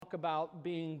talk about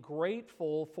being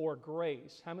grateful for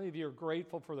grace. How many of you are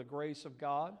grateful for the grace of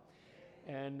God?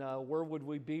 And where would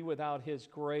we be without His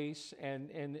grace?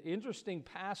 And an interesting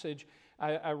passage.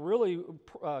 I really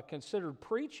considered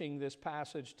preaching this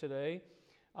passage today,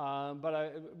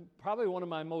 but probably one of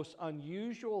my most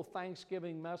unusual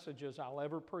Thanksgiving messages I'll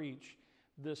ever preach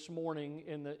this morning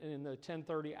in the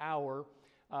 10:30 hour.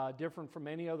 Different from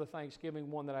any other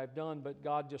Thanksgiving one that I've done, but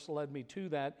God just led me to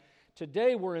that.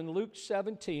 Today we're in Luke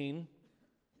 17,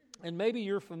 and maybe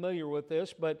you're familiar with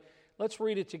this, but let's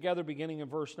read it together beginning in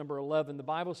verse number 11. The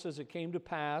Bible says, "It came to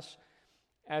pass,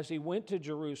 as he went to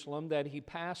Jerusalem, that he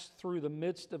passed through the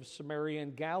midst of Samaria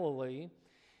and Galilee,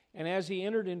 and as he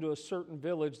entered into a certain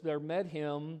village, there met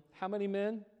him," how many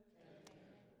men?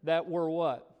 That were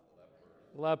what?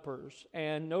 Lepers.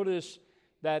 And notice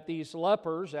that these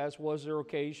lepers, as was their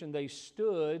occasion, they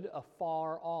stood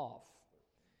afar off.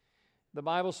 The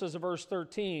Bible says in verse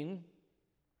 13,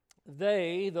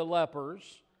 "They, the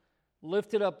lepers,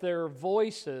 lifted up their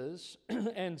voices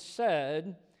and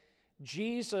said,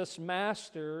 'Jesus,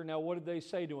 Master,'" now what did they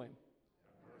say to him?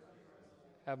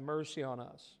 "Have mercy on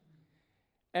us.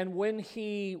 And when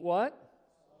he," what?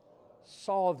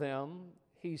 "Saw them,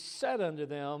 he said unto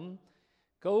them,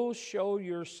 'Go show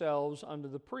yourselves unto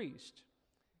the priest.'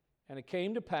 And it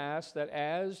came to pass that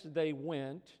as they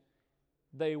went,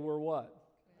 they were" what?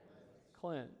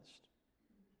 "Cleansed.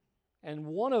 And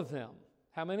one of them,"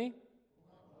 how many?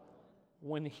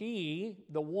 "When he,"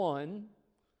 the one,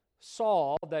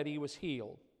 "saw that he was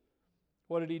healed,"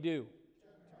 what did he do?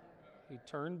 He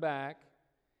turned back,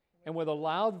 and with a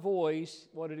loud voice,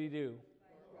 what did he do?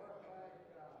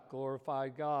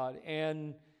 Glorified God.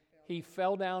 And he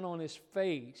fell down on his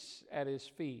face at his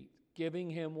feet, giving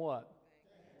him what?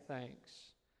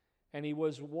 Thanks. And he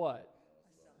was what?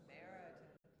 A Samaritan.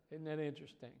 Isn't that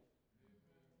interesting?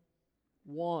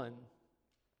 One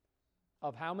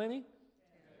of how many?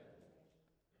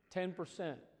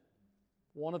 10%.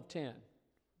 One of 10.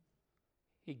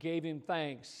 He gave him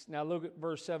thanks. Now look at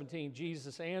verse 17.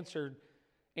 Jesus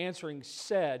answering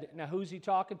said, now who's he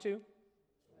talking to?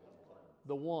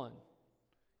 The one.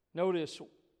 Notice,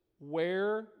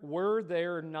 where were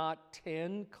there not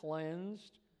 10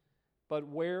 cleansed, but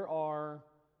where are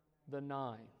the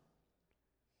 9?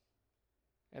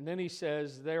 And then he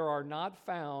says, there are not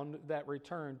found that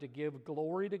return to give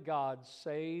glory to God,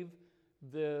 save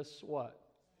this what?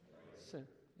 Sin.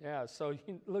 Yeah, so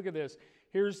look at this.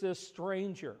 Here's this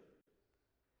stranger,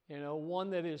 one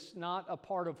that is not a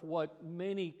part of what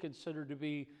many consider to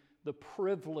be the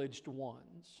privileged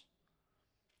ones.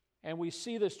 And we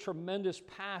see this tremendous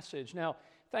passage. Now,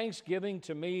 Thanksgiving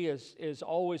to me is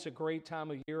always a great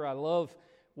time of year. I love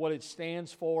what it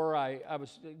stands for. I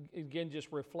was, again,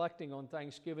 just reflecting on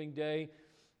Thanksgiving Day.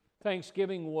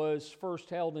 Thanksgiving was first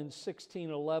held in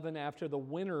 1611 after the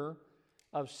winter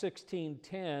of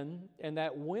 1610. And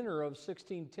that winter of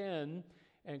 1610,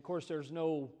 and of course there's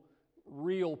no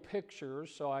real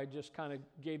pictures, so I just kind of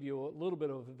gave you a little bit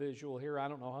of a visual here. I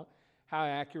don't know how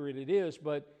accurate it is,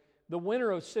 but the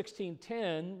winter of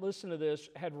 1610, listen to this,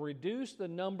 had reduced the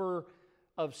number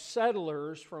of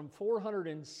settlers from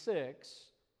 406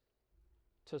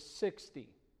 to 60.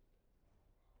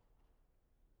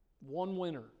 One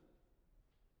winter.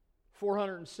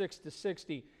 406 to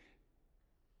 60.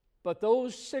 But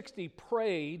those 60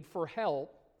 prayed for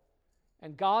help,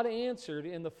 and God answered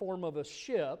in the form of a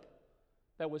ship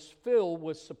that was filled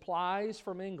with supplies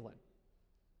from England.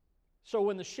 So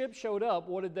when the ship showed up,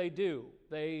 what did they do?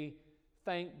 They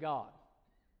thanked God.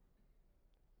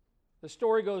 The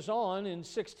story goes on in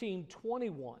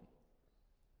 1621.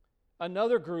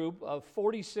 Another group of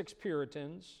 46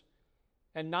 Puritans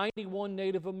and 91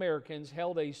 Native Americans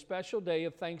held a special day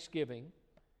of thanksgiving.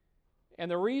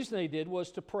 And the reason they did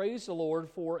was to praise the Lord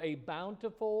for a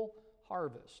bountiful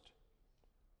harvest.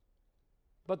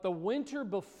 But the winter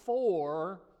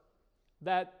before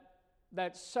that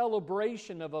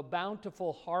celebration of a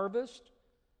bountiful harvest,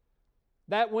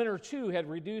 that winter too had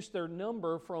reduced their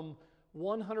number from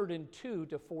 102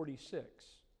 to 46.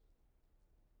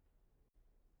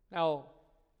 Now,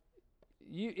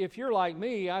 if you're like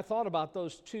me, I thought about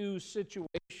those two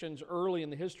situations early in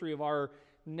the history of our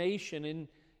nation, and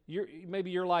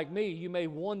maybe you're like me, you may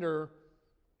wonder,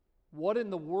 what in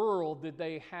the world did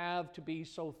they have to be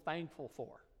so thankful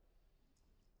for?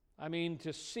 I mean,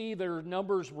 to see their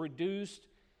numbers reduced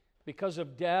because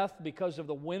of death, because of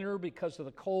the winter, because of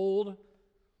the cold.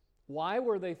 Why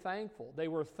were they thankful? They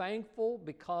were thankful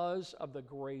because of the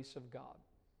grace of God.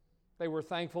 They were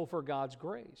thankful for God's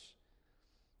grace.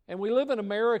 And we live in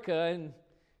America, and it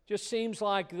just seems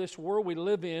like this world we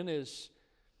live in is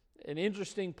an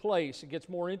interesting place. It gets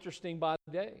more interesting by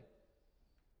the day.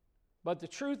 But the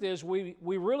truth is, we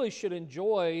really should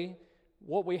enjoy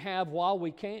what we have while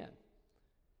we can.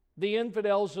 The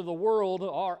infidels of the world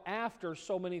are after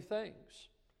so many things.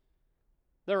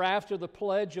 They're after the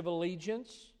Pledge of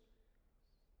Allegiance.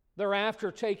 They're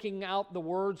after taking out the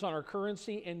words on our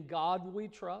currency, "In God we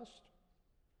trust."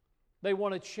 They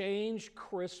want to change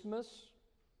Christmas.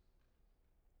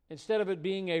 Instead of it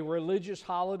being a religious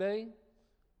holiday,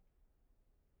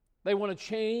 they want to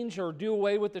change or do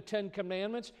away with the Ten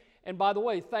Commandments. And by the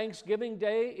way, Thanksgiving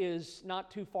Day is not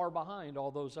too far behind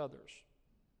all those others.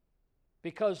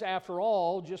 Because after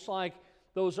all, just like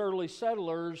those early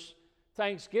settlers,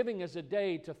 Thanksgiving is a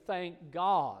day to thank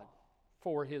God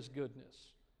for His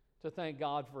goodness, to thank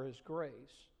God for His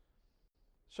grace.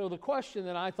 So the question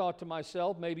that I thought to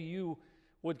myself, maybe you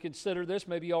would consider this,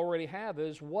 maybe you already have,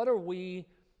 is what are we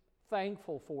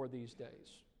thankful for these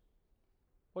days?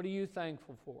 What are you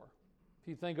thankful for? If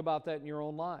you think about that in your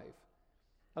own life.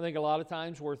 I think a lot of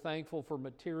times we're thankful for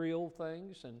material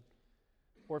things and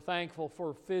we're thankful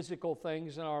for physical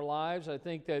things in our lives. I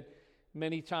think that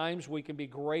many times we can be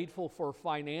grateful for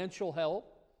financial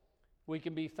help. We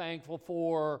can be thankful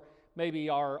for maybe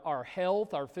our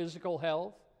health, our physical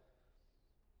health.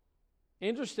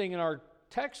 Interesting, in our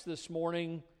text this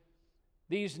morning,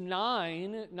 these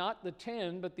 9, not the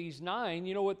 10, but these 9,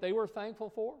 you know what they were thankful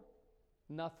for?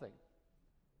 Nothing.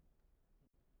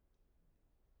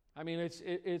 I mean,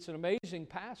 it's an amazing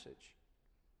passage.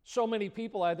 So many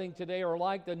people, I think, today are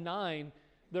like the 9.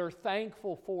 They're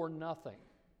thankful for nothing.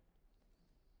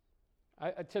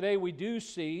 Today we do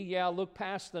see, look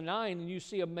past the 9, and you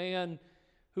see a man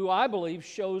who I believe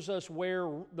shows us where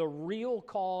the real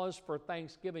cause for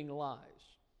thanksgiving lies.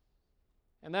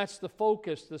 And that's the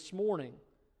focus this morning.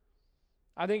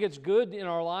 I think it's good in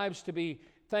our lives to be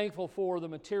thankful for the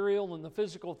material and the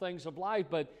physical things of life,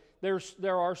 but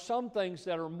there are some things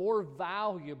that are more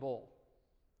valuable.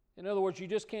 In other words, you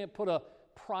just can't put a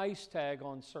price tag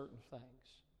on certain things.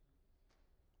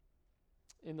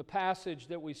 In the passage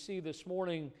that we see this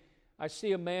morning, I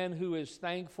see a man who is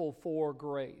thankful for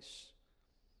grace.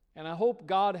 And I hope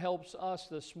God helps us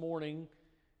this morning,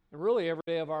 and really every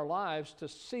day of our lives, to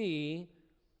see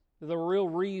the real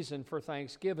reason for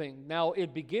thanksgiving. Now,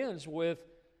 it begins with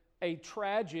a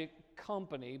tragic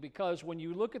company, because when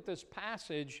you look at this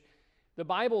passage, the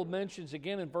Bible mentions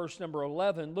again in verse number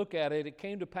 11, look at it. It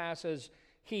came to pass as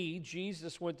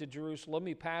Jesus, went to Jerusalem,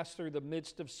 he passed through the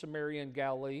midst of Samaria and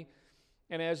Galilee.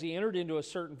 And as he entered into a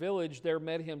certain village, there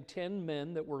met him 10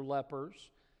 men that were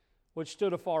lepers, which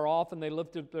stood afar off, and they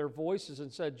lifted up their voices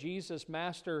and said, "Jesus,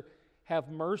 Master, have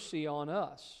mercy on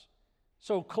us."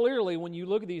 So clearly, when you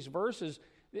look at these verses,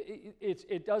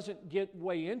 it doesn't get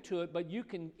way into it, but you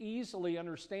can easily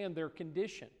understand their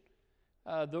condition.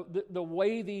 The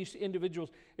way these individuals,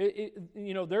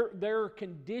 their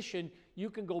condition, you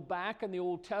can go back in the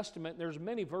Old Testament, and there's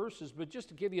many verses, but just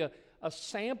to give you a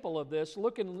sample of this,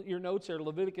 look in your notes there,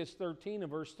 Leviticus 13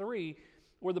 and verse 3,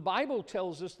 where the Bible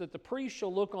tells us that the priest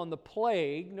shall look on the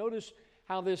plague. Notice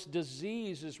how this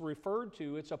disease is referred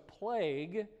to. It's a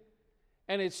plague.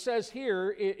 And it says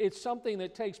here, it's something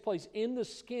that takes place in the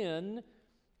skin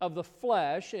of the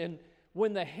flesh. And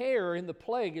when the hair in the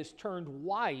plague is turned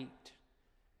white,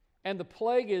 and the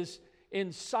plague is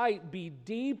in sight be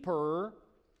deeper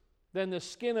than the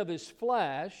skin of his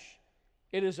flesh,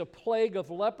 it is a plague of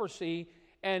leprosy,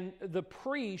 and the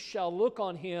priest shall look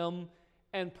on him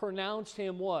and pronounce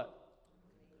him what?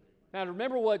 Now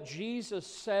remember what Jesus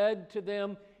said to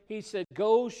them. He said,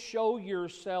 "Go show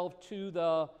yourself to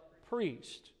the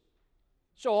priest."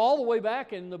 So all the way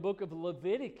back in the book of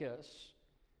Leviticus,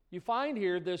 you find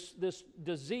here this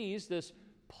disease, this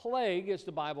plague, as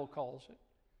the Bible calls it,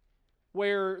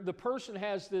 where the person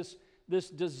has this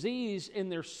disease in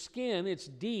their skin. It's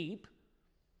deep.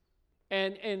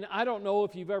 And I don't know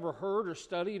if you've ever heard or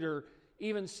studied or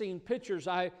even seen pictures.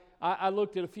 I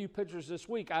looked at a few pictures this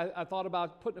week. I thought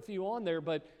about putting a few on there,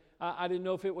 but I didn't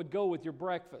know if it would go with your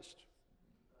breakfast.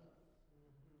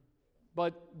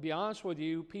 But to be honest with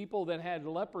you, people that had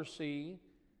leprosy,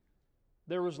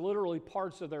 there was literally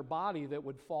parts of their body that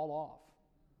would fall off.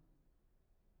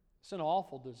 It's an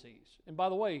awful disease. And by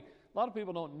the way, a lot of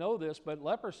people don't know this, but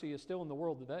leprosy is still in the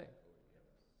world today. It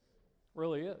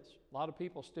really is. A lot of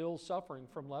people still suffering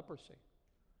from leprosy.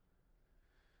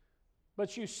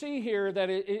 But you see here that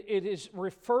it is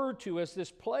referred to as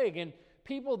this plague, and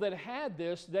people that had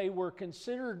this, they were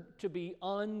considered to be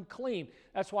unclean.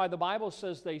 That's why the Bible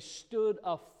says they stood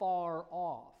afar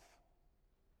off.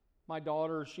 My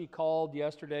daughter, she called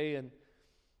yesterday, and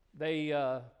they,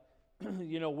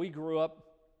 we grew up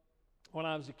when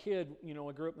I was a kid,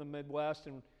 I grew up in the Midwest,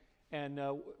 and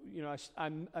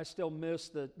I still miss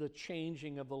the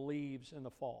changing of the leaves in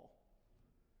the fall.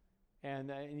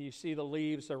 And you see the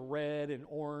leaves are red and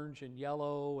orange and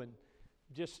yellow, and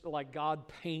just like God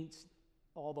paints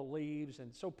all the leaves,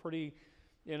 and so pretty,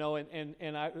 and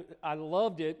I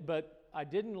loved it, but I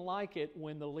didn't like it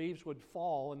when the leaves would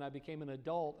fall and I became an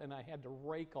adult and I had to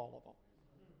rake all of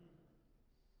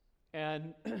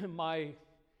them. And my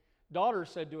daughter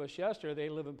said to us yesterday, they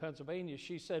live in Pennsylvania,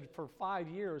 she said, for 5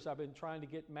 years I've been trying to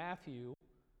get Matthew,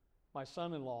 my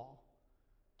son-in-law,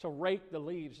 to rake the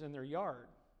leaves in their yard.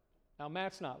 Now,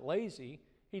 Matt's not lazy,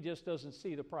 he just doesn't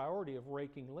see the priority of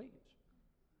raking leaves.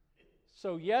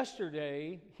 So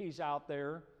yesterday, he's out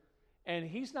there, and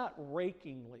he's not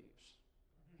raking leaves.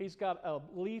 He's got a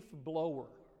leaf blower.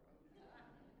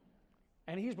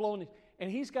 And he's blowing, and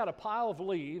he's got a pile of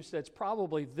leaves that's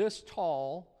probably this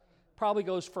tall, probably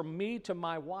goes from me to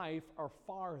my wife or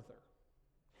farther.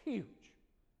 Huge.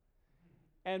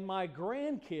 And my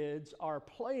grandkids are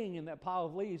playing in that pile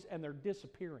of leaves, and they're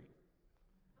disappearing.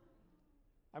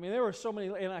 I mean, there were so many,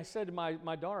 and I said to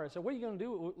my daughter, I said, what are you going to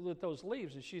do with those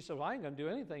leaves? And she said, well, I ain't going to do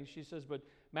anything. She says, but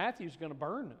Matthew's going to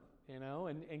burn them,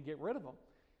 and get rid of them.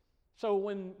 So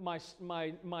when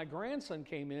my grandson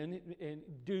came in, and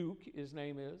Duke, his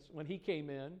name is, when he came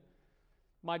in,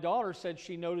 my daughter said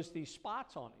she noticed these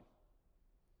spots on him.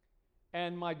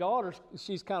 And my daughter,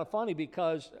 she's kind of funny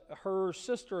because her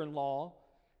sister-in-law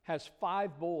has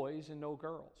 5 boys and no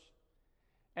girls.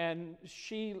 And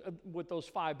she, with those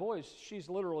 5 boys, she's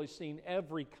literally seen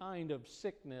every kind of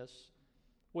sickness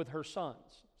with her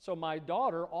sons. So my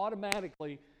daughter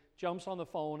automatically jumps on the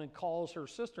phone and calls her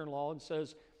sister-in-law and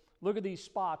says, look at these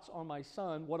spots on my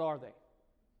son, what are they?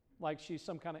 Like she's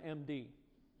some kind of MD.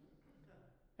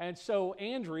 And so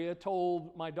Andrea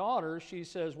told my daughter, she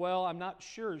says, well, I'm not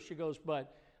sure. She goes,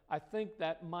 but I think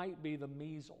that might be the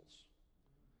measles.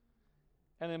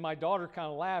 And then my daughter kind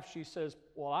of laughed. She says,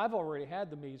 well, I've already had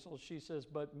the measles. She says,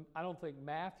 but I don't think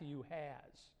Matthew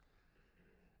has.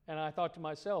 And I thought to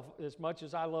myself, as much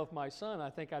as I love my son,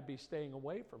 I think I'd be staying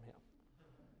away from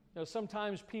him.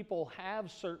 Sometimes people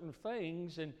have certain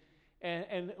things, and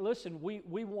listen,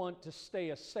 we want to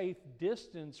stay a safe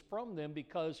distance from them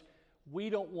because we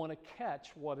don't want to catch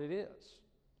what it is.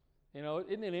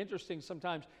 Isn't it interesting?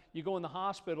 Sometimes you go in the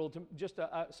hospital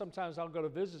sometimes I'll go to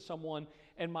visit someone,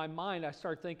 and my mind, I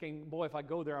start thinking, boy, if I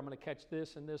go there, I'm going to catch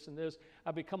this and this and this.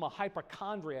 I become a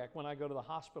hypochondriac when I go to the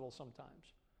hospital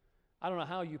sometimes. I don't know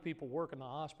how you people work in the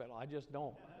hospital. I just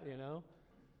don't,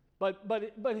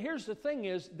 But here's the thing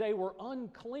is, they were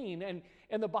unclean.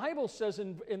 And the Bible says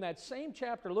in that same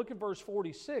chapter, look at verse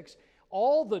 46,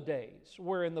 all the days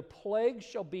wherein the plague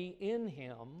shall be in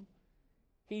him,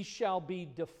 he shall be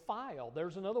defiled.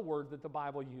 There's another word that the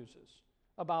Bible uses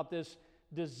about this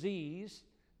disease.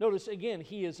 Notice again,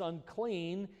 he is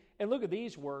unclean. And look at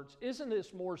these words. Isn't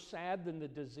this more sad than the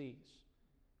disease?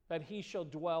 That he shall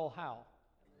dwell how?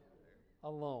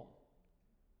 Alone.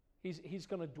 He's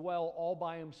going to dwell all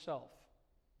by himself.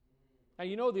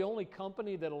 Now, the only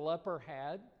company that a leper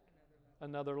had?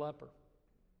 Another leper.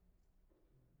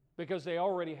 Because they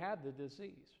already had the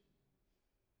disease.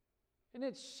 And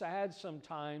it's sad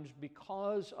sometimes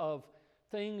because of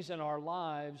things in our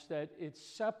lives that it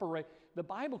separates. The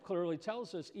Bible clearly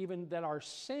tells us even that our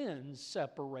sin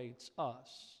separates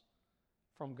us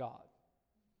from God.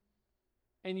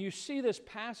 And you see this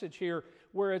passage here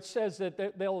where it says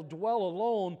that they'll dwell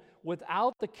alone,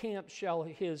 without the camp shall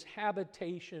his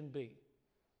habitation be.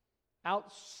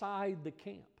 Outside the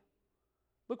camp.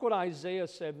 Look what Isaiah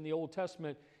said in the Old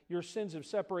Testament. Your sins have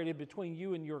separated between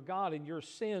you and your God, and your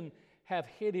sin have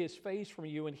hid his face from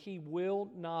you, and he will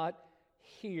not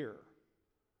hear.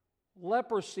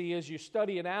 Leprosy, as you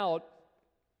study it out,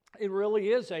 it really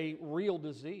is a real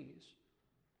disease.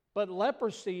 But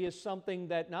leprosy is something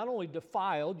that not only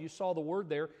defiled, you saw the word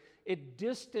there, it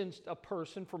distanced a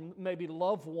person from maybe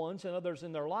loved ones and others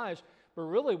in their lives, but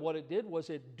really what it did was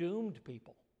it doomed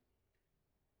people.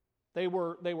 They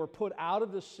were put out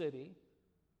of the city.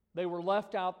 They were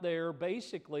left out there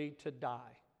basically to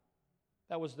die.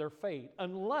 That was their fate,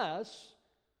 unless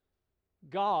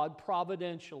God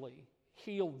providentially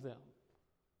healed them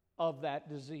of that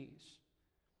disease.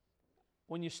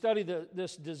 When you study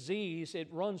this disease, it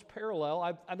runs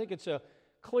parallel. I think it's a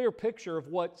clear picture of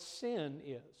what sin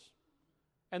is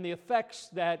and the effects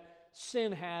that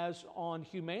sin has on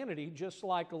humanity, just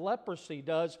like leprosy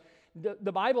does.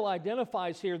 The Bible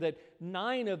identifies here that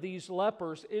 9 of these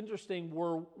lepers, interesting,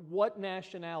 were what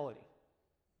nationality?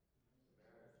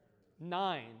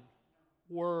 9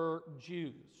 were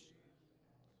Jews.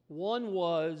 1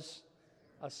 was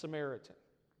a Samaritan.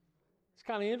 It's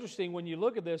kind of interesting when you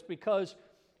look at this because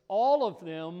all of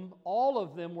them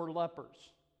were lepers.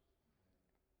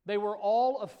 They were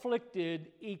all afflicted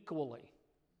equally.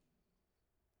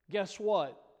 Guess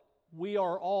what? We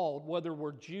are all, whether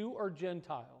we're Jew or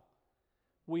Gentile,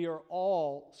 we are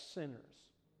all sinners.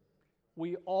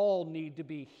 We all need to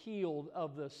be healed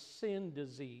of the sin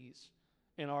disease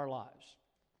in our lives.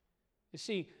 You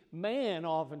see, man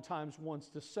oftentimes wants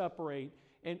to separate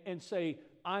and say,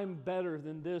 I'm better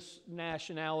than this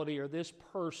nationality or this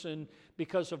person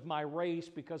because of my race,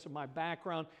 because of my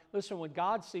background. Listen, when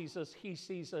God sees us, He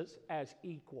sees us as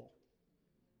equal.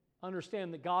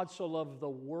 Understand that God so loved the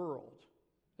world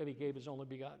that He gave His only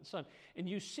begotten Son. And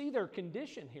you see their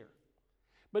condition here.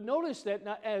 But notice that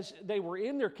as they were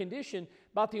in their condition,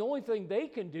 about the only thing they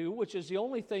can do, which is the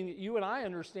only thing that you and I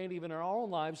understand even in our own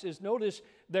lives, is notice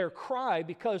their cry,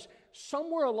 because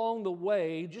somewhere along the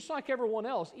way, just like everyone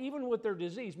else, even with their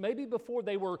disease, maybe before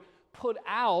they were put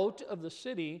out of the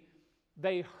city,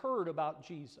 they heard about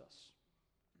Jesus.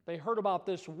 They heard about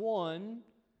this one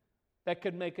that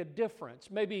could make a difference.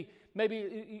 Maybe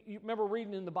you remember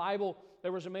reading in the Bible,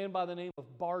 there was a man by the name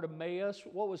of Bartimaeus.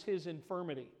 What was his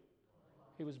infirmity?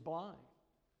 He was blind.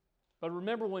 But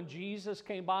remember when Jesus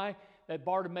came by, that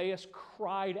Bartimaeus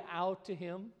cried out to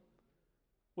Him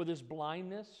with his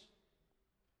blindness?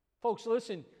 Folks,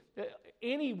 listen,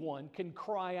 anyone can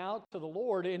cry out to the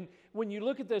Lord. And when you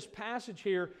look at this passage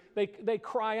here, they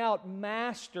cry out,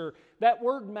 Master. That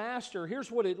word master, here's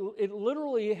what it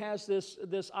literally has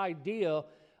this idea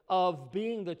of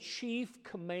being the chief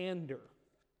commander.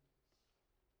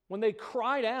 When they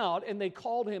cried out and they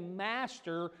called Him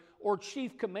Master or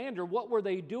chief commander, what were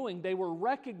they doing? They were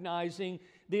recognizing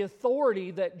the authority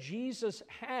that Jesus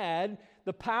had,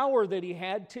 the power that He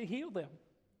had to heal them.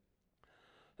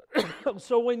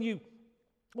 So when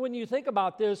you think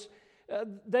about this,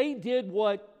 they did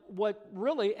what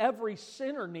really every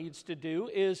sinner needs to do,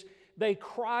 is they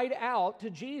cried out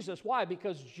to Jesus. Why?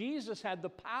 Because Jesus had the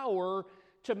power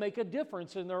to make a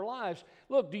difference in their lives.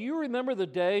 Look, do you remember the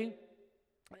day?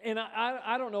 And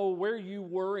I don't know where you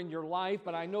were in your life,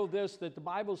 but I know this, that the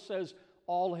Bible says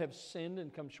all have sinned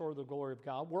and come short of the glory of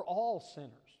God. We're all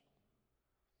sinners.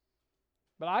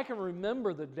 But I can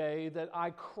remember the day that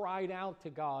I cried out to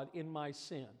God in my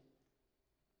sin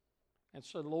and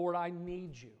said, Lord, I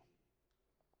need You.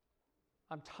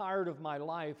 I'm tired of my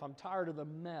life. I'm tired of the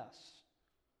mess.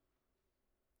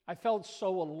 I felt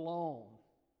so alone.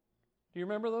 Do you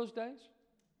remember those days?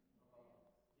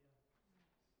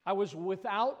 I was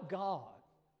without God.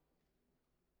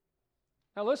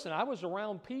 Now listen, I was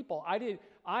around people.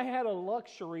 I had a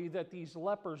luxury that these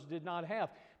lepers did not have.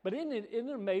 But isn't it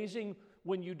amazing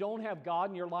when you don't have God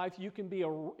in your life, you can be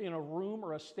in a room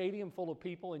or a stadium full of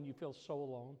people and you feel so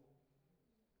alone?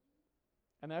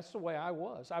 And that's the way I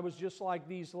was. I was just like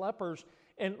these lepers.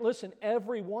 And listen,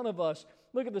 every one of us,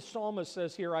 look at the psalmist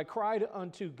says here, I cried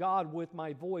unto God with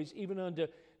my voice, even unto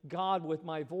God with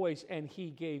my voice, and He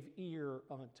gave ear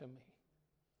unto me.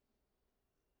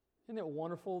 Isn't it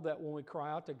wonderful that when we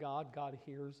cry out to God, God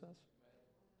hears us?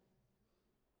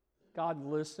 God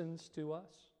listens to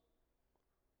us.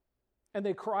 And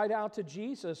they cried out to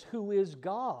Jesus, who is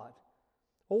God.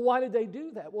 Well, why did they do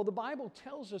that? Well, the Bible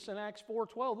tells us in Acts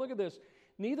 4:12, look at this.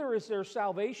 Neither is there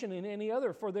salvation in any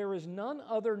other, for there is none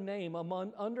other name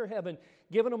under heaven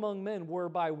given among men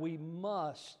whereby we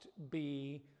must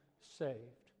be saved.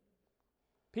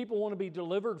 People want to be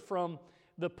delivered from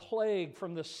the plague,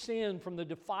 from the sin, from the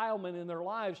defilement in their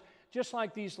lives. Just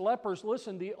like these lepers,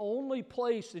 listen, the only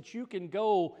place that you can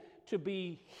go to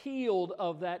be healed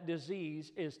of that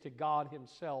disease is to God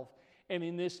Himself. And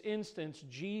in this instance,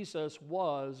 Jesus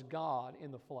was God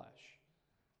in the flesh.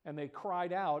 And they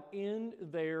cried out in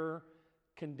their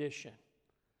condition.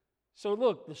 So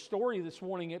look, the story this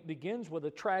morning, it begins with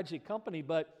a tragic company,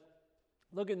 but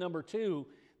look at number 2.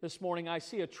 This morning, I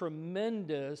see a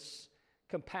tremendous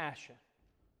compassion.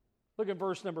 Look at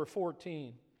verse number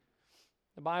 14.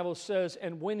 The Bible says,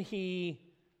 and when He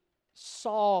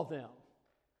saw them.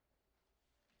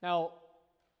 Now,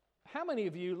 how many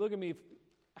of you, look at me,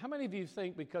 how many of you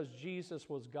think because Jesus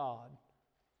was God,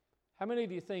 how many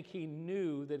of you think He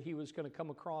knew that He was going to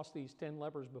come across these 10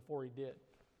 lepers before He did?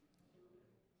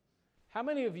 How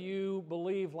many of you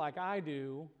believe, like I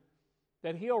do,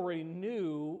 that He already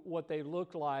knew what they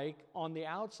looked like on the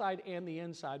outside and the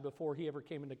inside before He ever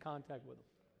came into contact with them?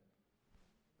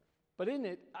 But isn't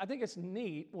it, I think it's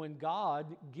neat when God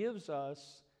gives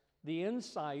us the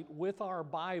insight with our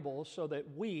Bible so that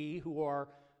we who are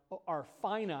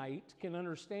finite can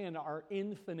understand our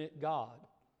infinite God.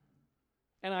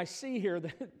 And I see here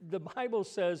that the Bible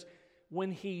says,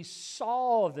 when He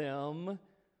saw them,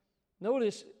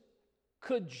 Notice,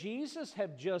 could Jesus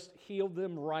have just healed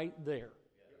them right there?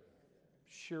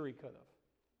 Sure he could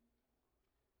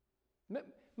have.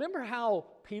 Remember how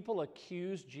people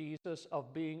accused Jesus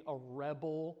of being a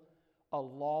rebel, a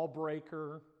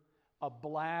lawbreaker, a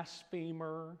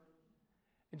blasphemer?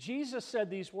 And Jesus said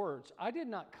these words, I did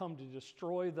not come to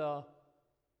destroy the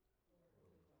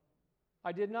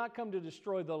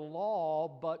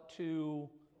law, but to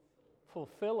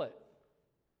fulfill it.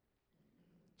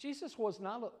 Jesus was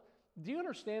not do you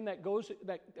understand that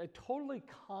totally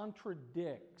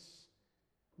contradicts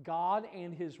God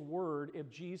and His Word if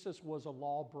Jesus was a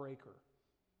lawbreaker?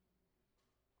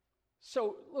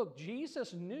 So, look,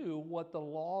 Jesus knew what the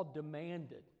law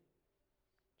demanded.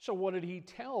 So what did He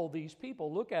tell these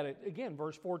people? Look at it again,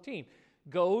 verse 14.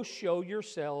 Go show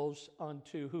yourselves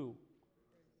unto who?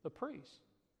 The priest,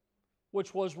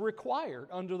 which was required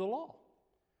under the law.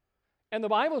 And the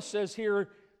Bible says here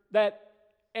that,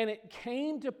 and it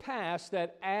came to pass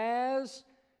that as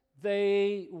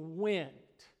they went,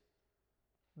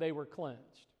 they were cleansed.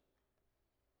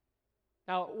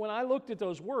 Now, when I looked at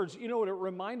those words, you know what it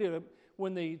reminded of?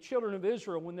 When the children of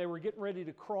Israel, when they were getting ready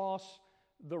to cross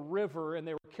the river and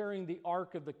they were carrying the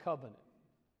Ark of the Covenant.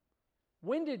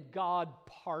 When did God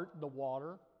part the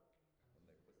water?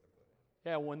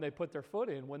 Yeah, when they put their foot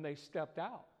in, when they stepped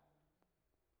out.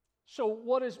 So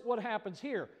what happens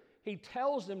here? He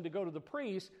tells them to go to the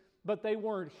priest, but they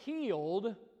weren't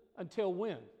healed until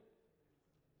when?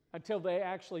 Until they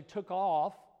actually took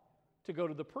off to go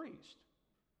to the priest.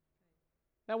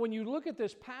 Now, when you look at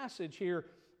this passage here,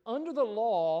 under the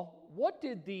law, what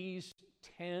did these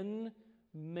 10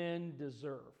 men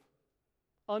deserve?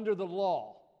 Under the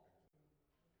law,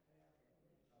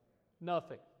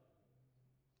 nothing.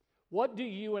 What do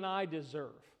you and I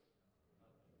deserve?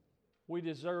 We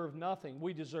deserve nothing.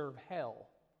 We deserve hell,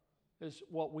 is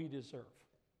what we deserve,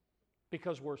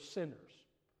 because we're sinners.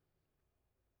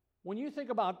 When you think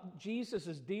about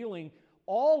Jesus' dealing,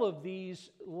 all of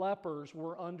these lepers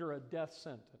were under a death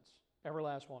sentence, every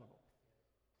last one of them.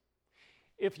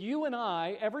 If you and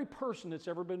I, every person that's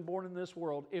ever been born in this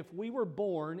world, if we were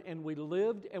born and we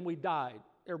lived and we died,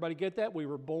 everybody get that? We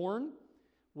were born,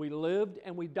 we lived,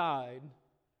 and we died.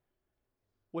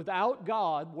 Without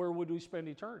God, where would we spend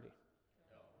eternity?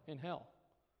 In hell.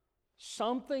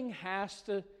 Something has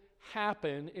to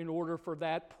happen in order for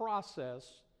that process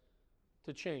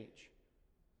to change.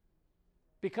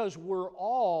 Because we're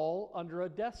all under a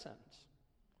death sentence.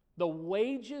 The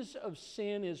wages of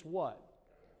sin is what?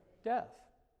 Death.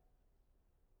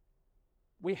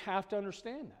 We have to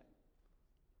understand that.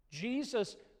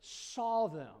 Jesus saw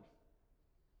them.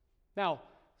 Now,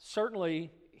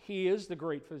 certainly, He is the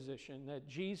great physician, that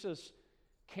Jesus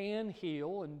can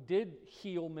heal and did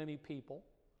heal many people.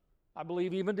 I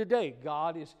believe even today,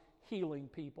 God is healing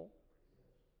people.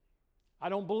 I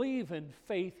don't believe in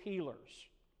faith healers.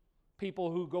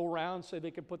 People who go around and say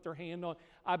they can put their hand on.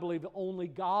 I believe that only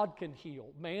God can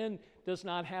heal. Man does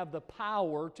not have the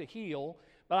power to heal,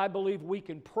 but I believe we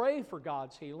can pray for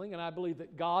God's healing, and I believe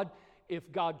that God,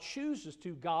 if God chooses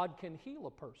to, God can heal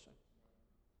a person.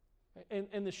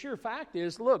 And the sheer fact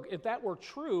is, look, if that were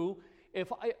true,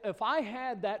 if I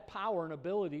had that power and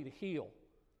ability to heal,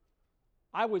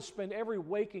 I would spend every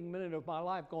waking minute of my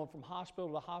life going from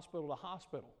hospital to hospital to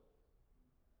hospital,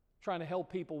 trying to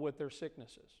help people with their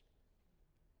sicknesses.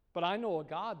 But I know a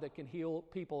God that can heal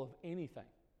people of anything.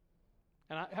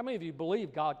 And how many of you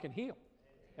believe God can heal?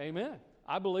 Amen.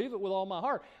 I believe it with all my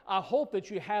heart. I hope that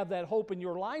you have that hope in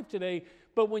your life today.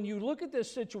 But when you look at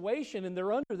this situation and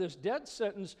they're under this death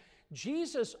sentence,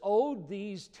 Jesus owed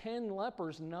these 10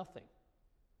 lepers nothing.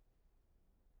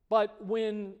 But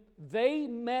when they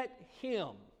met Him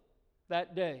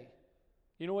that day,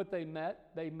 you know what they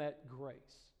met? They met grace.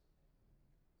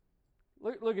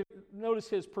 Notice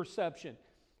His perception.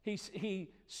 He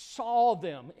saw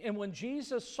them. And when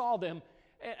Jesus saw them,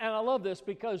 and I love this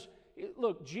because,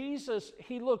 look, Jesus,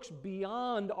 He looks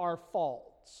beyond our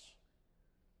faults.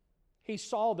 He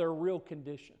saw their real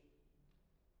condition.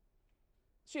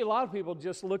 See, a lot of people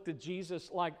just looked at Jesus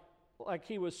like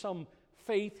He was some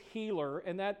faith healer,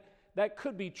 and that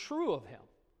could be true of Him.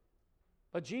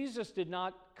 But Jesus did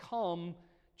not come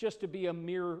just to be a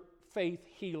mere faith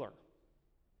healer.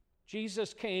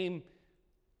 Jesus came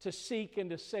to seek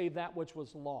and to save that which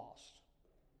was lost.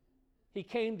 He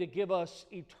came to give us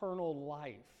eternal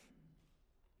life.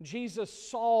 Jesus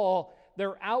saw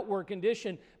their outward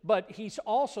condition, but He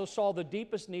also saw the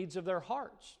deepest needs of their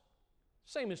hearts.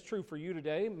 Same is true for you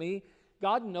today, me.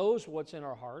 God knows what's in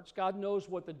our hearts. God knows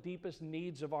what the deepest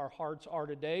needs of our hearts are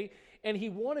today. And He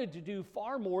wanted to do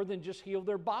far more than just heal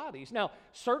their bodies. Now,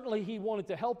 certainly He wanted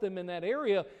to help them in that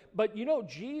area. But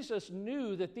Jesus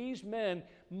knew that these men,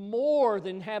 more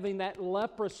than having that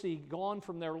leprosy gone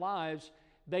from their lives,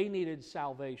 they needed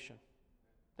salvation.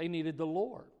 They needed the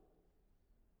Lord.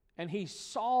 And He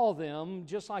saw them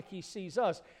just like He sees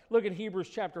us. Look at Hebrews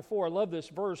chapter 4. I love this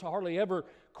verse. I hardly ever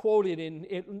quote it in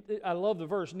it. I love the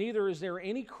verse. Neither is there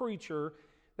any creature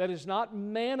that is not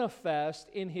manifest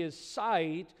in His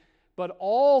sight, but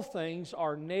all things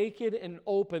are naked and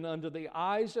open under the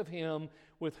eyes of Him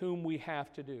with whom we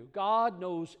have to do. God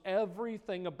knows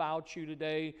everything about you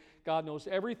today. God knows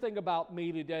everything about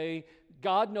me today.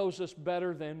 God knows us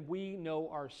better than we know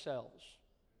ourselves.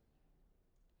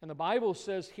 And the Bible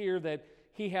says here that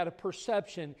He had a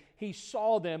perception. He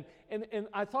saw them. And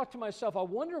I thought to myself, I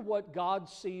wonder what God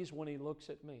sees when He looks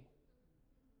at me.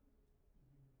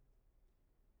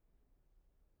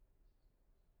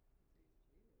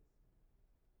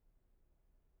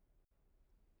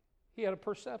 He had a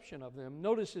perception of them.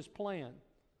 Notice His plan.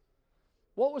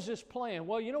 What was His plan?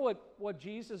 Well, you know what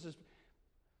Jesus is...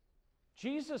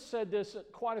 Jesus said this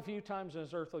quite a few times in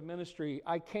His earthly ministry.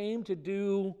 I came to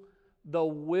do the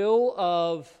will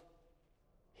of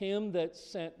Him that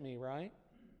sent me, right?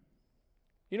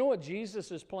 You know what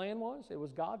Jesus' plan was? It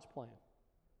was God's plan.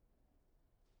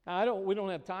 Now, we don't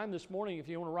have time this morning. If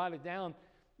you want to write it down,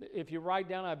 if you write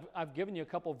down, I've given you a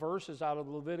couple verses out of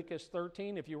Leviticus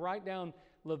 13. If you write down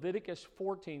Leviticus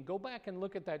 14, go back and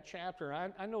look at that chapter.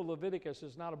 I know Leviticus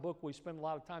is not a book we spend a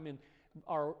lot of time in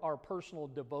our personal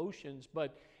devotions,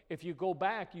 but if you go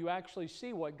back, you actually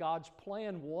see what God's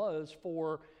plan was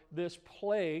for this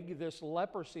plague, this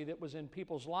leprosy that was in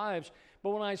people's lives. But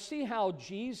when I see how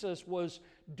Jesus was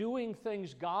doing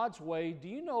things God's way, do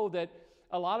you know that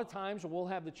a lot of times we'll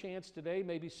have the chance today,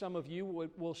 maybe some of you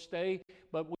will stay,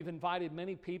 but we've invited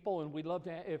many people, and we'd love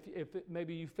to, if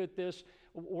maybe you fit this,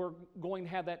 we're going to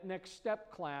have that next step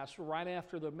class right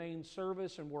after the main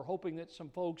service, and we're hoping that some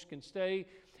folks can stay.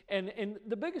 And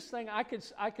the biggest thing, I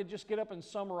could just get up and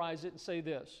summarize it and say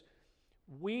this.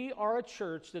 We are a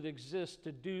church that exists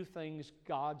to do things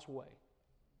God's way.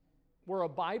 We're a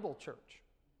Bible church.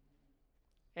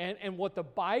 And what the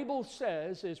Bible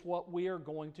says is what we are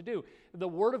going to do. The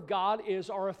Word of God is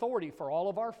our authority for all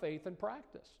of our faith and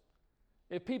practice.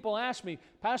 If people ask me,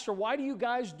 Pastor, why do you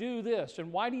guys do this?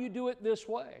 And why do you do it this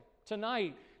way?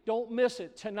 Tonight, don't miss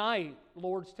it. Tonight,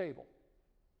 Lord's table.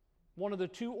 One of the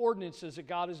two ordinances that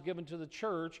God has given to the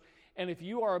church. And if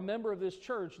you are a member of this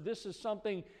church, this is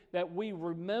something that we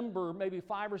remember maybe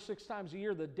 5 or 6 times a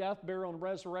year, the death, burial, and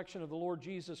resurrection of the Lord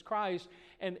Jesus Christ.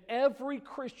 And every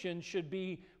Christian should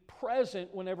be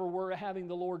present whenever we're having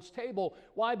the Lord's table.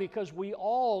 Why? Because we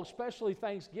all, especially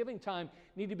Thanksgiving time,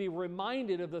 need to be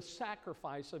reminded of the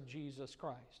sacrifice of Jesus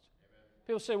Christ. Amen.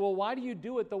 People say, well, why do you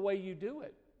do it the way you do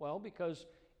it? Well, because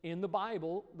in the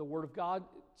Bible, the Word of God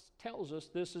tells us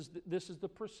this is the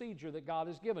procedure that God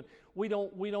has given. We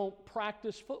don't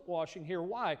practice foot washing here.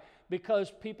 Why?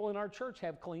 Because people in our church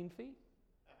have clean feet.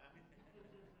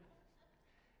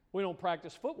 We don't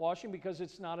practice foot washing because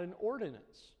it's not an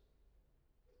ordinance.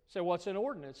 So what's an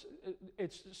ordinance?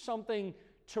 It's something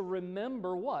to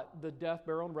remember what? The death,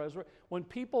 burial, and resurrection. When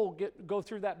people go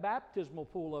through that baptismal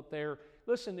pool up there,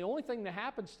 listen, the only thing that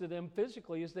happens to them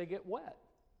physically is they get wet.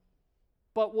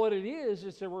 But what it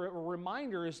is a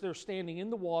reminder is they're standing in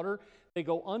the water, they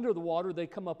go under the water, they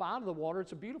come up out of the water.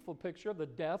 It's a beautiful picture of the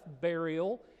death,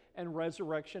 burial, and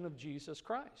resurrection of Jesus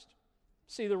Christ.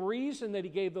 See, the reason that He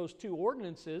gave those two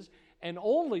ordinances, and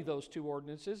only those two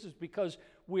ordinances, is because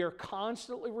we are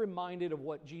constantly reminded of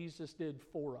what Jesus did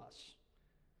for us.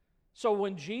 So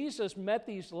when Jesus met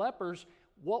these lepers,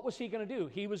 what was He going to do?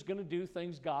 He was going to do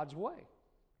things God's way.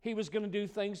 He was going to do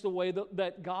things the way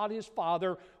that God, His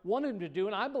Father, wanted Him to do.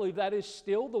 And I believe that is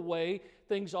still the way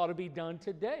things ought to be done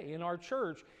today in our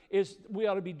church, is we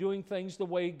ought to be doing things the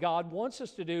way God wants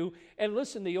us to do. And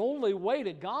listen, the only way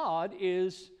to God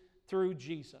is through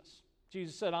Jesus.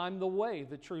 Jesus said, I'm the way,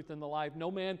 the truth, and the life. No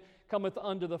man cometh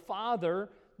unto the Father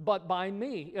but by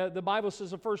me. The Bible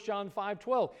says in 1 John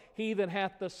 5:12, he that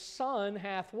hath the Son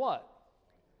hath what?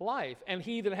 Life. And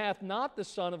he that hath not the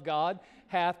Son of God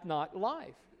hath not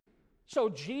life. So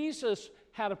Jesus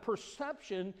had a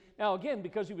perception. Now again,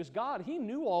 because He was God, He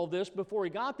knew all this before He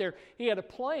got there. He had a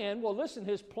plan. Well, listen,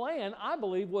 His plan, I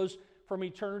believe, was from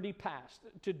eternity past,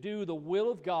 to do the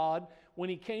will of God when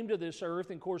He came to this earth.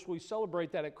 And of course, we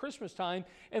celebrate that at Christmas time.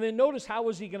 And then notice, how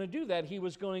was He going to do that? He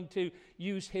was going to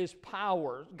use His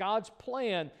power. God's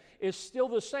plan is still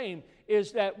the same,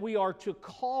 is that we are to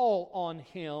call on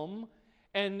Him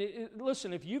And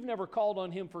listen, if you've never called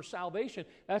on Him for salvation,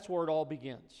 that's where it all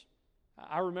begins.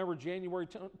 I remember January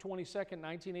 22nd,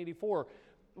 1984,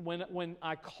 when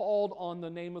I called on the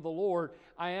name of the Lord,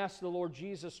 I asked the Lord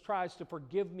Jesus Christ to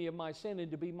forgive me of my sin and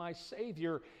to be my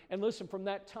Savior. And listen, from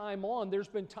that time on, there's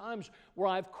been times where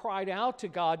I've cried out to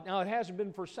God. Now, it hasn't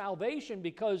been for salvation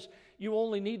because you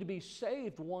only need to be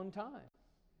saved one time.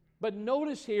 But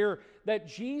notice here that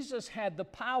Jesus had the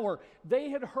power.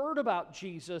 They had heard about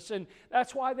Jesus, and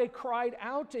that's why they cried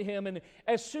out to Him. And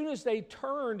as soon as they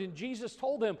turned, and Jesus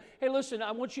told them, hey, listen,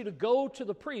 I want you to go to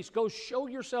the priest. Go show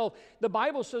yourself. The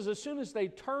Bible says as soon as they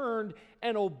turned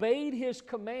and obeyed His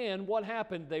command, what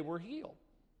happened? They were healed.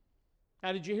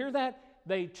 Now, did you hear that?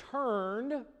 They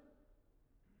turned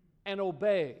and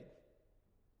obeyed.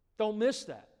 Don't miss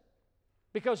that.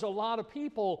 Because a lot of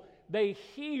people, they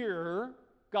hear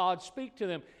God speak to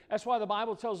them. That's why the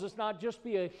Bible tells us not just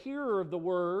be a hearer of the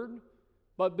word,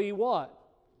 but be what?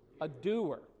 A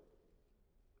doer.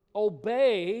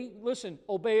 Obey, listen,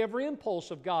 obey every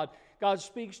impulse of God. God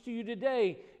speaks to you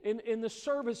today in the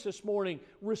service this morning.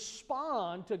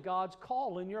 Respond to God's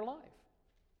call in your life.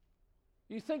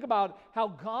 You think about how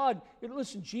God,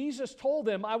 listen, Jesus told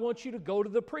them, I want you to go to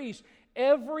the priest.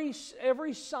 Every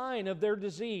sign of their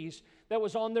disease that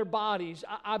was on their bodies,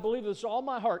 I believe this with all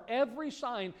my heart, every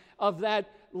sign of that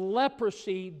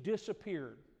leprosy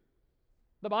disappeared.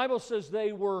 The Bible says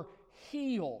they were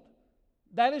healed.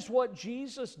 That is what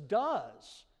Jesus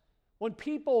does when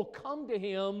people come to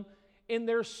Him in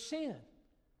their sin.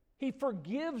 He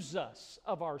forgives us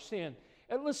of our sin.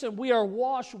 And listen, we are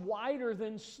washed whiter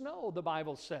than snow, the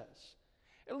Bible says.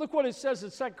 And look what it says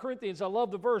in 2 Corinthians. I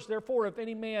love the verse. Therefore, if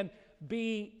any man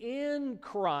be in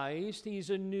Christ, he's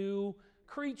a new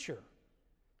creature.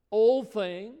 Old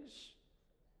things,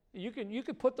 you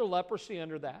can put the leprosy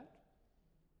under that.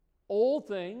 Old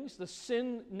things, the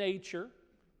sin nature.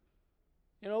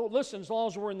 You know, listen, as long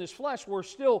as we're in this flesh, we're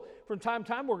still, from time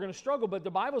to time, we're going to struggle. But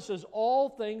the Bible says all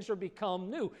things are become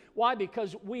new. Why?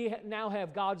 Because we now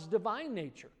have God's divine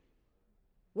nature.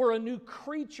 We're a new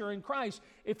creature in Christ.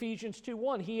 Ephesians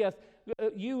 2:1,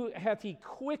 you hath He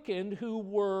quickened who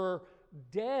were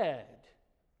dead.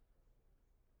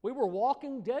 We were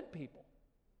walking dead people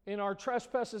in our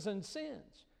trespasses and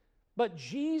sins. But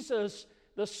Jesus,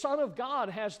 the Son of God,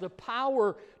 has the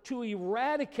power to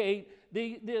eradicate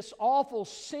this awful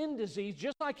sin disease,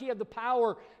 just like He had the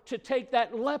power to take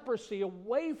that leprosy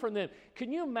away from them.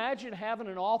 Can you imagine having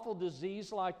an awful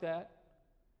disease like that?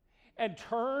 And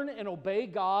turn and obey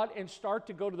God and start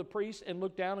to go to the priest and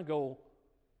look down and go,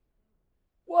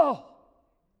 whoa!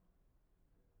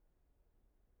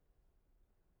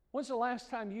 When's the last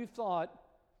time you thought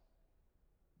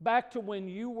back to when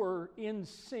you were in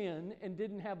sin and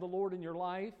didn't have the Lord in your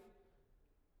life?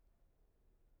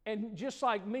 And just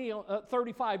like me,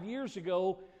 35 years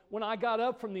ago, when I got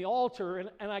up from the altar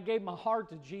and I gave my heart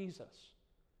to Jesus,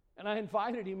 and I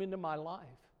invited Him into my life.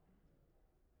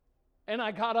 And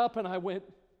I got up and I went,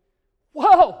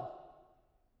 whoa!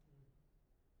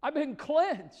 I've been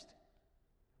cleansed.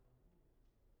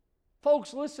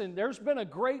 Folks, listen, there's been a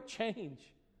great change.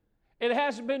 It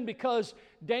hasn't been because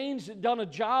Dane's done a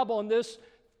job on this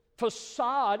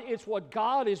facade. It's what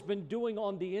God has been doing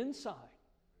on the inside.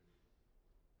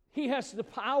 He has the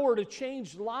power to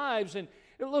change lives. And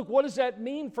look, what does that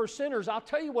mean for sinners? I'll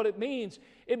tell you what it means.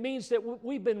 It means that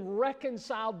we've been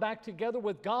reconciled back together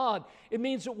with God. It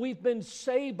means that we've been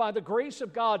saved by the grace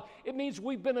of God. It means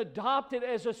we've been adopted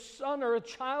as a son or a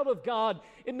child of God.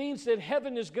 It means that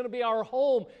heaven is going to be our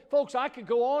home. Folks, I could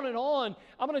go on and on.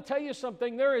 I'm going to tell you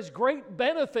something. There is great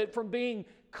benefit from being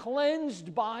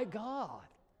cleansed by God.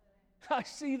 I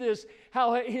see this,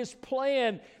 how His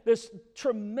plan, this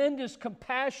tremendous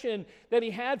compassion that He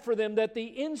had for them, that the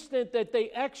instant that they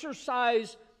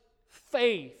exercised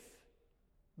faith,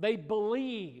 they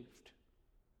believed.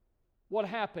 What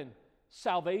happened?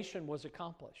 Salvation was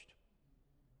accomplished.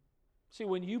 See,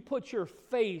 when you put your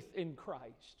faith in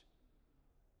Christ,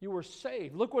 you were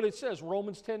saved. Look what it says,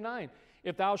 Romans 10:9.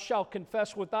 If thou shalt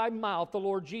confess with thy mouth the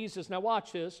Lord Jesus. Now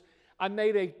watch this. I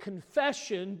made a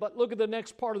confession, but look at the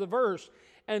next part of the verse.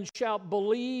 And shalt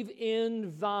believe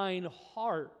in thine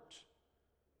heart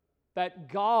that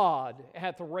God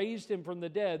hath raised Him from the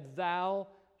dead, thou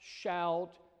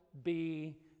shalt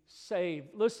be saved.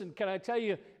 Listen, can I tell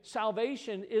you,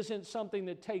 salvation isn't something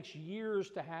that takes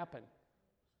years to happen.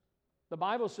 The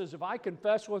Bible says, if I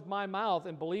confess with my mouth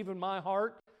and believe in my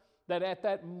heart, that at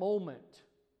that moment,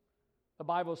 the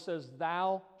Bible says,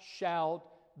 thou shalt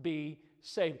be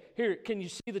saved. Here, can you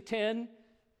see the 10?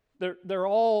 They're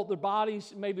all, their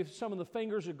bodies, maybe some of the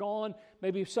fingers are gone,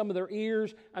 maybe some of their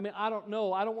ears. I mean, I don't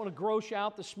know. I don't want to gross you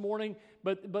out this morning,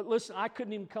 but listen, I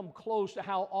couldn't even come close to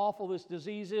how awful this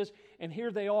disease is. And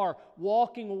here they are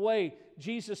walking away.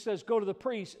 Jesus says, go to the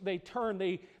priest. They turn,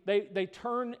 they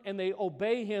turn and they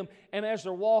obey him. And as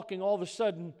they're walking, all of a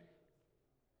sudden,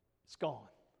 it's gone.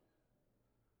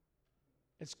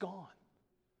 It's gone.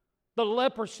 The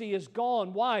leprosy is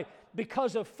gone. Why?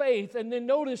 Because of faith. And then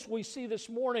notice we see this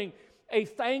morning a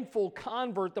thankful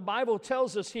convert. The Bible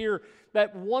tells us here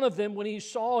that one of them, when he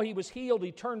saw he was healed,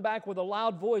 he turned back with a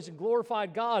loud voice and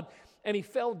glorified God, and he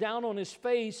fell down on his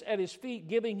face at his feet,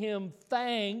 giving him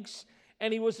thanks.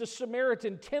 And he was a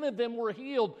Samaritan. 10 of them were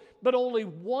healed, but only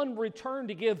one returned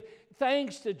to give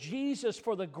thanks to Jesus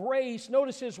for the grace.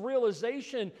 Notice his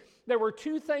realization. There were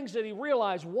two things that he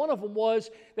realized. One of them was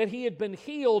that he had been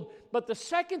healed, but the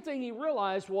second thing he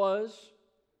realized was,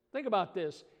 think about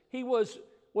this,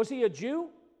 was he a Jew?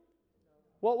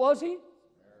 What was he?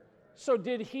 So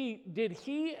did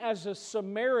he as a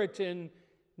Samaritan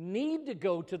need to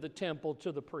go to the temple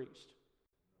to the priest?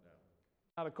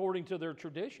 Not according to their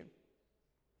tradition.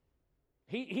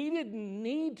 He didn't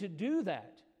need to do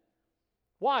that.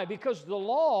 Why? Because the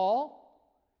law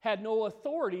had no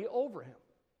authority over him.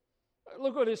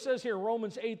 Look what it says here in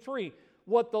Romans 8:3.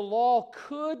 What the law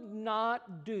could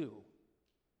not do,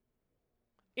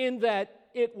 in that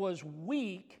it was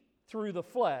weak through the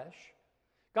flesh,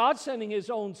 God sending His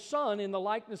own Son in the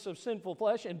likeness of sinful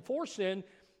flesh and for sin,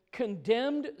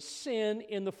 condemned sin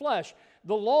in the flesh.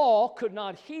 The law could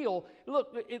not heal.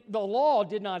 Look, the law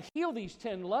did not heal these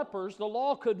 10 lepers. The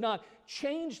law could not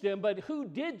change them, but who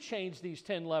did change these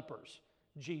 10 lepers?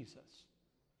 Jesus.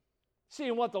 See,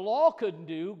 and what the law couldn't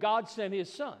do, God sent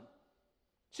His Son.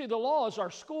 See, the law is our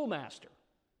schoolmaster.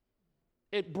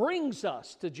 It brings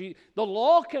us to Jesus. The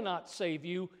law cannot save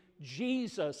you.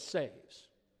 Jesus saves.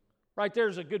 Right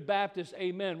there's a good Baptist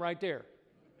amen right there.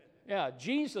 Yeah,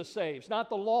 Jesus saves, not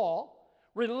the law.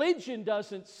 Religion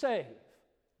doesn't save.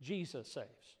 Jesus saves.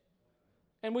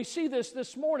 And we see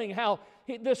this morning, how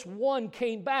this one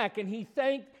came back and he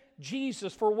thanked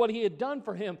Jesus for what he had done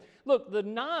for him. Look, the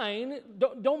 9,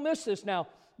 don't miss this now.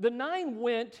 The 9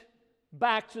 went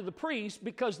back to the priest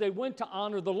because they went to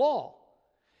honor the law.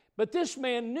 But this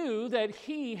man knew that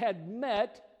he had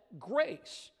met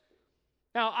grace.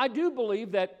 Now, I do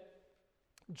believe that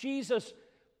Jesus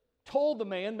told the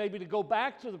man maybe to go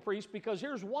back to the priest, because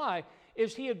here's why,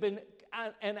 is he had been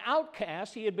an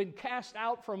outcast. He had been cast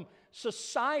out from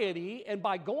society, and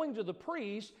by going to the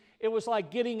priest, it was like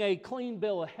getting a clean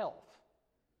bill of health.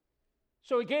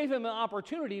 So he gave him an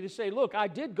opportunity to say, look, I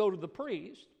did go to the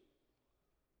priest.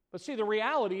 But see, the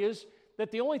reality is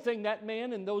that the only thing that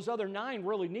man and those other 9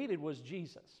 really needed was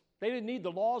Jesus. They didn't need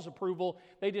the law's approval.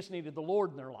 They just needed the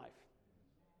Lord in their life.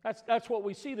 That's what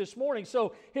we see this morning.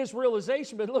 So his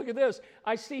realization, but look at this.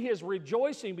 I see his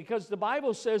rejoicing, because the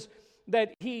Bible says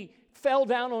that he fell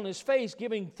down on his face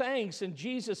giving thanks, and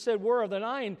Jesus said, where are the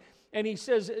 9? And he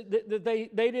says that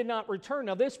they did not return.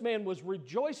 Now this man was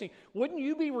rejoicing. Wouldn't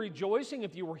you be rejoicing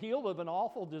if you were healed of an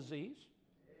awful disease?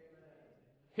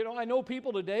 You know, I know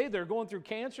people today, they're going through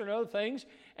cancer and other things,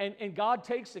 and God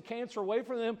takes the cancer away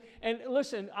from them. And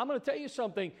listen, I'm going to tell you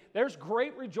something. There's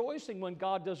great rejoicing when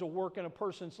God does a work in a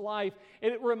person's life.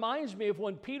 And it reminds me of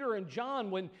when Peter and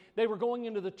John, when they were going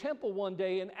into the temple one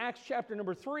day in Acts chapter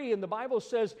number 3, and the Bible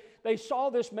says they saw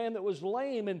this man that was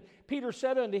lame, and Peter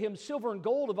said unto him, silver and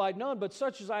gold have I none, but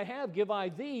such as I have give I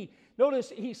thee.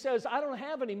 Notice he says, I don't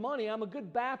have any money. I'm a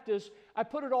good Baptist. I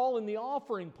put it all in the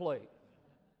offering plate.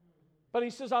 But he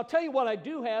says, I'll tell you what I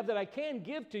do have that I can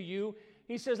give to you.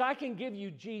 He says, I can give you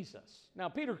Jesus. Now,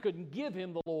 Peter couldn't give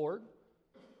him the Lord.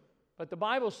 But the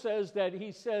Bible says that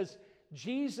he says,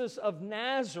 Jesus of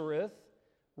Nazareth,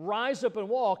 rise up and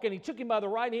walk. And he took him by the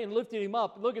right hand and lifted him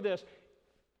up. Look at this.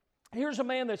 Here's a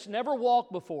man that's never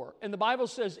walked before. And the Bible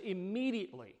says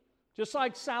immediately, just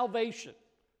like salvation,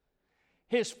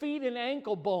 his feet and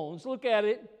ankle bones, look at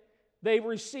it, they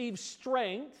received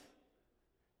strength.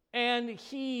 And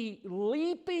he,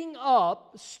 leaping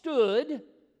up, stood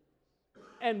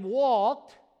and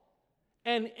walked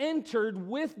and entered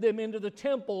with them into the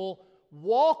temple,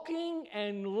 walking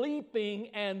and leaping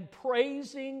and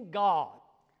praising God.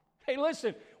 Hey,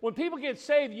 listen, when people get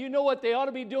saved, you know what they ought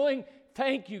to be doing?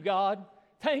 Thank you, God.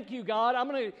 Thank you, God.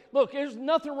 Look, there's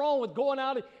nothing wrong with going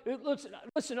out.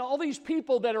 Listen, all these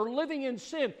people that are living in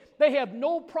sin, they have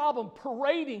no problem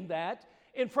parading that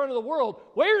in front of the world.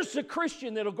 Where's the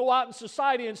Christian that'll go out in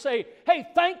society and say, hey,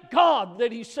 thank God that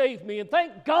He saved me, and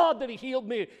thank God that He healed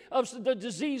me of the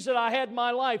disease that I had in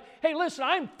my life. Hey, listen,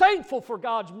 I'm thankful for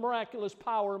God's miraculous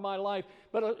power in my life.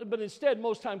 But instead,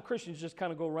 most time Christians just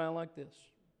kind of go around like this.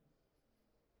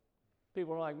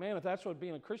 People are like, man, if that's what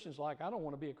being a Christian is like, I don't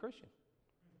want to be a Christian.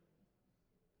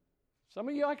 Some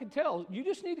of you, I can tell, you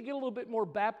just need to get a little bit more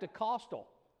Baptist-costal.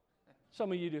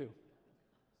 Some of you do. You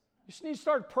just need to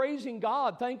start praising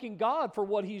God, thanking God for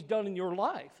what He's done in your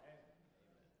life.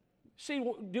 See,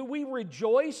 do we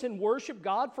rejoice and worship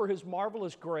God for His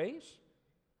marvelous grace?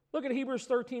 Look at Hebrews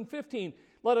 13:15.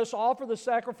 Let us offer the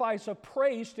sacrifice of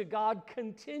praise to God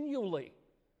continually.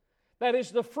 That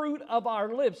is the fruit of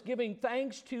our lips, giving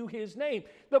thanks to His name.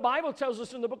 The Bible tells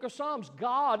us in the book of Psalms,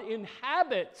 God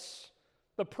inhabits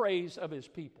the praise of His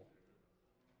people.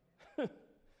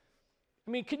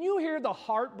 I mean, can you hear the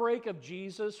heartbreak of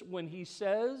Jesus when He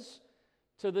says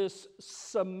to this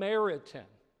Samaritan,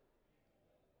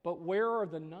 but where are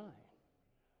the 9?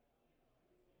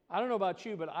 I don't know about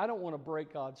you, but I don't want to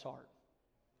break God's heart.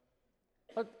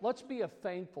 Let's be a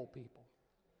thankful people.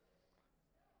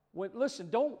 Listen,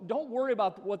 don't worry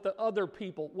about what the other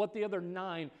people, what the other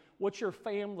 9, what your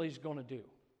family's going to do.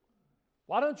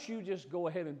 Why don't you just go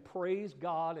ahead and praise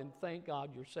God and thank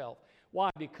God yourself? Why?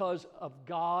 Because of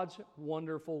God's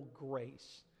wonderful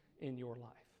grace in your life.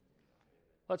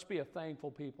 Let's be a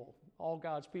thankful people. All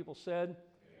God's people said,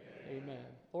 Amen.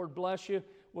 Lord bless you.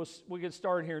 We'll get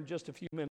started here in just a few minutes.